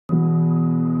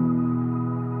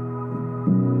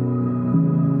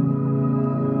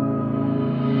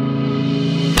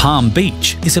Palm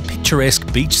Beach is a picturesque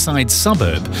beachside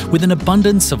suburb with an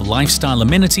abundance of lifestyle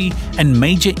amenity and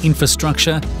major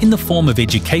infrastructure in the form of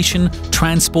education,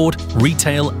 transport,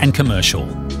 retail and commercial.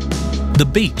 The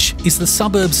beach is the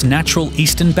suburb's natural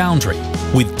eastern boundary,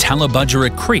 with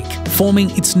Tallebudgera Creek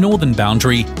forming its northern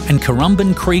boundary and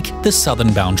Currumbin Creek the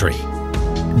southern boundary.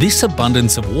 This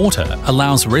abundance of water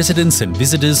allows residents and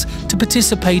visitors to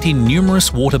participate in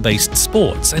numerous water-based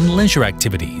sports and leisure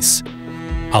activities.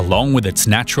 Along with its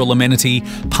natural amenity,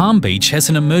 Palm Beach has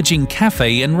an emerging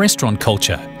cafe and restaurant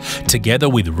culture, together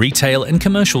with retail and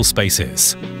commercial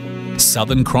spaces.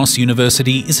 Southern Cross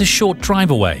University is a short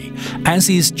drive away, as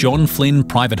is John Flynn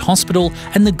Private Hospital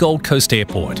and the Gold Coast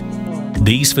Airport.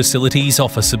 These facilities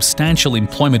offer substantial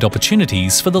employment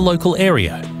opportunities for the local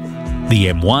area. The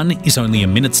M1 is only a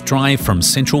minute's drive from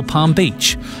central Palm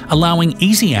Beach, allowing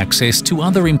easy access to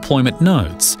other employment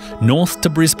nodes, north to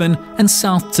Brisbane and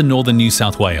south to northern New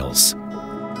South Wales.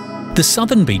 The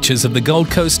southern beaches of the Gold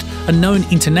Coast are known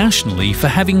internationally for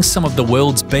having some of the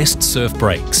world's best surf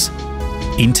breaks.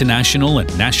 International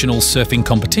and national surfing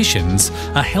competitions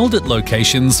are held at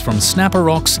locations from Snapper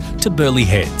Rocks to Burleigh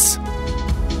Heads.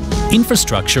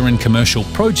 Infrastructure and commercial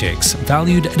projects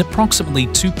valued at approximately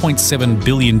 $2.7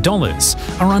 billion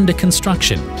are under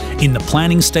construction, in the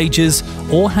planning stages,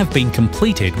 or have been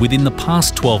completed within the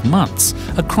past 12 months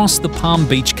across the Palm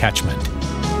Beach catchment.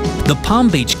 The Palm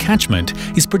Beach catchment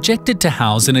is projected to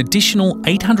house an additional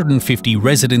 850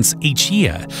 residents each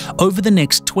year over the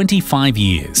next 25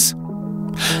 years.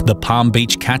 The Palm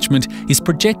Beach catchment is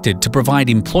projected to provide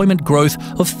employment growth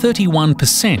of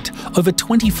 31% over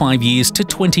 25 years to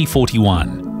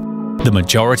 2041. The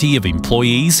majority of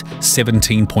employees,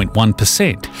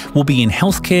 17.1%, will be in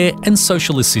healthcare and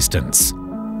social assistance.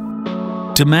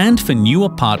 Demand for new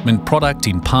apartment product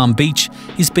in Palm Beach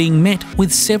is being met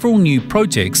with several new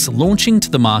projects launching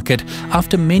to the market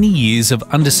after many years of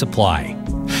undersupply.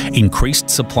 Increased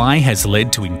supply has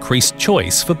led to increased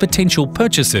choice for potential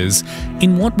purchasers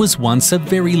in what was once a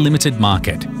very limited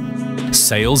market.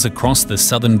 Sales across the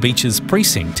Southern Beaches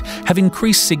precinct have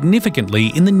increased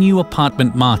significantly in the new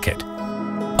apartment market.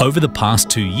 Over the past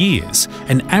 2 years,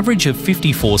 an average of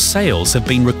 54 sales have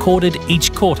been recorded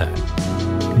each quarter.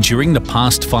 During the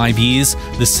past 5 years,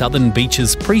 the Southern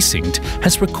Beaches precinct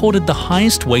has recorded the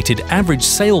highest weighted average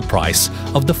sale price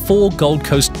of the 4 Gold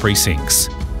Coast precincts.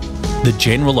 The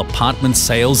general apartment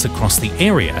sales across the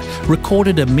area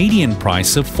recorded a median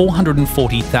price of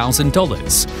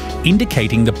 $440,000,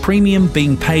 indicating the premium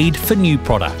being paid for new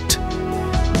product.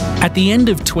 At the end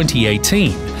of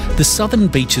 2018, the Southern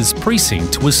Beaches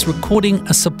precinct was recording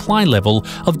a supply level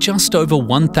of just over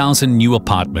 1,000 new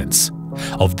apartments.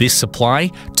 Of this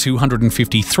supply,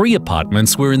 253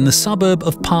 apartments were in the suburb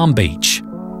of Palm Beach.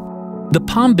 The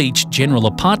Palm Beach general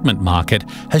apartment market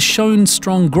has shown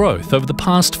strong growth over the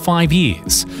past 5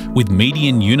 years, with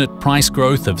median unit price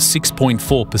growth of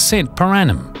 6.4% per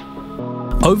annum.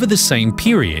 Over the same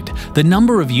period, the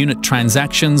number of unit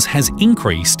transactions has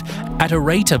increased at a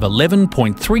rate of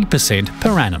 11.3%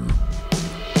 per annum.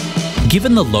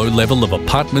 Given the low level of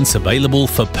apartments available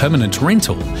for permanent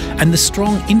rental and the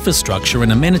strong infrastructure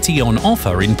and amenity on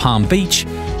offer in Palm Beach,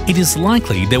 it is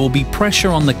likely there will be pressure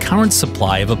on the current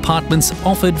supply of apartments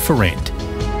offered for rent.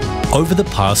 Over the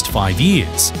past 5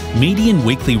 years, median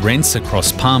weekly rents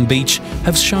across Palm Beach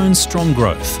have shown strong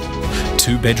growth.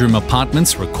 2-bedroom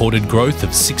apartments recorded growth of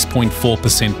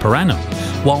 6.4% per annum,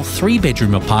 while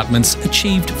 3-bedroom apartments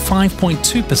achieved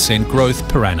 5.2% growth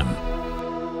per annum.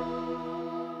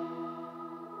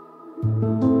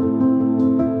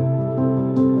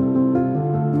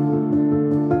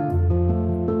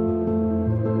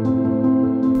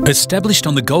 Established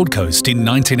on the Gold Coast in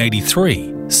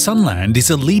 1983, Sunland is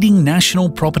a leading national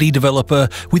property developer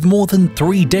with more than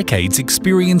 3 decades'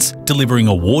 experience delivering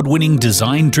award-winning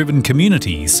design-driven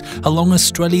communities along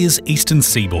Australia's eastern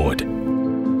seaboard.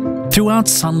 Throughout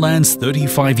Sunland's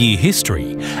 35-year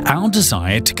history, our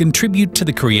desire to contribute to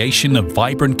the creation of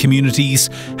vibrant communities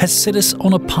has set us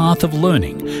on a path of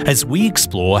learning as we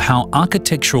explore how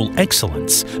architectural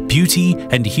excellence, beauty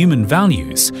and human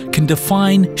values can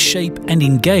define, shape and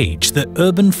engage the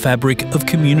urban fabric of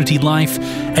community life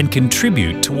and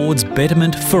contribute towards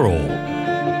betterment for all.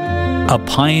 A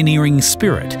pioneering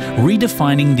spirit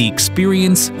redefining the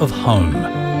experience of home.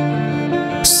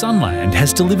 Sunland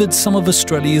has delivered some of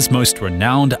Australia's most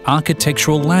renowned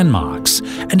architectural landmarks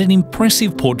and an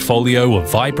impressive portfolio of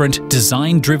vibrant,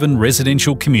 design-driven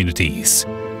residential communities.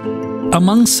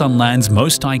 Among Sunland's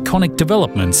most iconic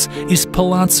developments is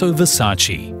Palazzo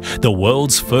Versace, the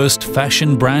world's first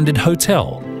fashion-branded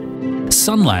hotel.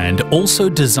 Sunland also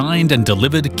designed and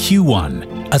delivered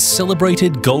Q1, a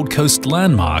celebrated Gold Coast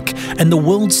landmark and the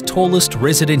world's tallest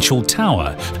residential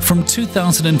tower from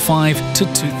 2005 to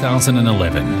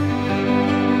 2011.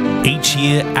 Each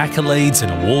year, accolades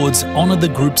and awards honour the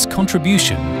group's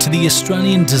contribution to the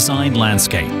Australian design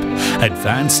landscape,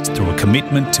 advanced through a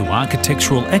commitment to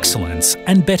architectural excellence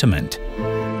and betterment.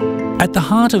 At the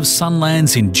heart of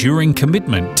Sunland's enduring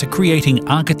commitment to creating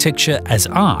architecture as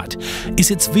art is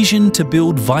its vision to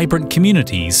build vibrant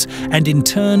communities and in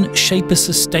turn shape a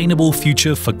sustainable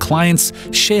future for clients,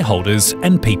 shareholders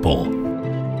and people.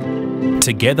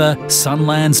 Together,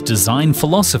 Sunland's design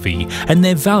philosophy and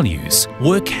their values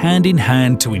work hand in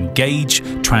hand to engage,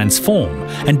 transform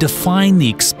and define the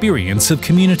experience of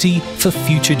community for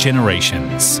future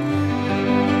generations.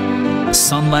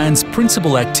 Sunland's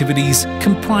principal activities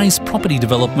comprise property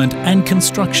development and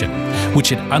construction,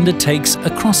 which it undertakes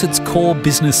across its core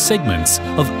business segments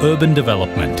of urban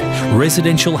development,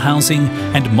 residential housing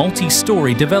and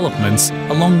multi-storey developments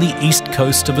along the east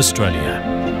coast of Australia.